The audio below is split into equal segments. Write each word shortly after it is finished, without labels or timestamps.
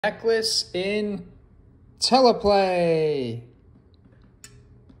Necklace in Teleplay.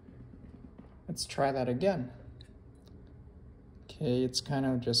 Let's try that again. Okay, it's kind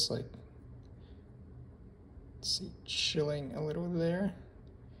of just like, let's see, chilling a little there.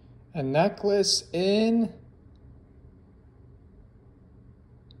 A necklace in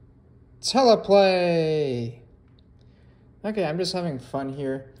Teleplay. Okay, I'm just having fun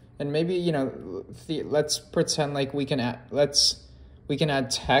here. And maybe, you know, let's pretend like we can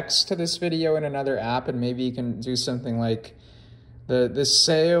add text to this video in another app, and maybe you can do something like the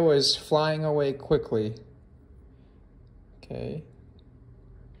sale is flying away quickly. Okay.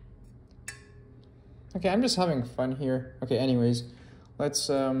 Okay, I'm just having fun here. Okay, anyways, let's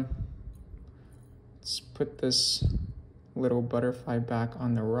put this little butterfly back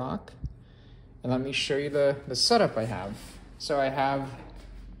on the rock. And let me show you the setup I have. So I have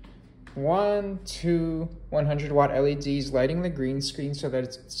 2 100-watt LEDs lighting the green screen so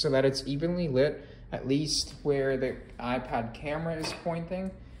that it's evenly lit, at least where the iPad camera is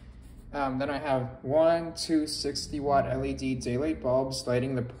pointing. Then I have 2 60-watt LED daylight bulbs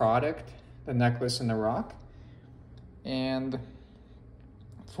lighting the product, the necklace, and the rock. And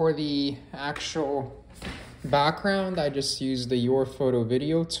for the actual background, I just use the Your Photo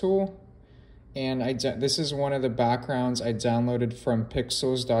Video tool. And this is one of the backgrounds I downloaded from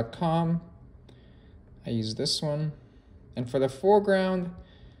pixels.com. I use this one. And for the foreground,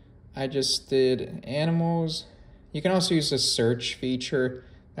 I just did animals. You can also use the search feature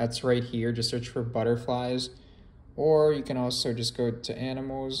that's right here. Just search for butterflies. Or you can also just go to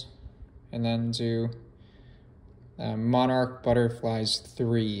animals and then do Monarch Butterflies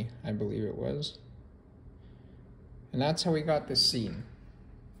 3, I believe it was. And that's how we got this scene.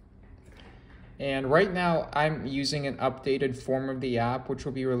 And right now, I'm using an updated form of the app, which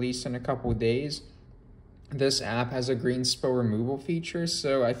will be released in a couple of days. This app has a green spill removal feature,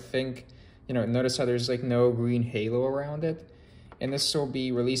 so I think, you know, notice how there's like no green halo around it. And this will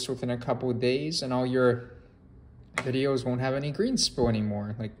be released within a couple of days, and all your videos won't have any green spill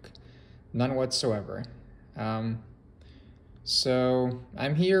anymore, like none whatsoever. So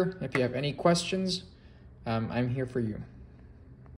I'm here. If you have any questions, I'm here for you.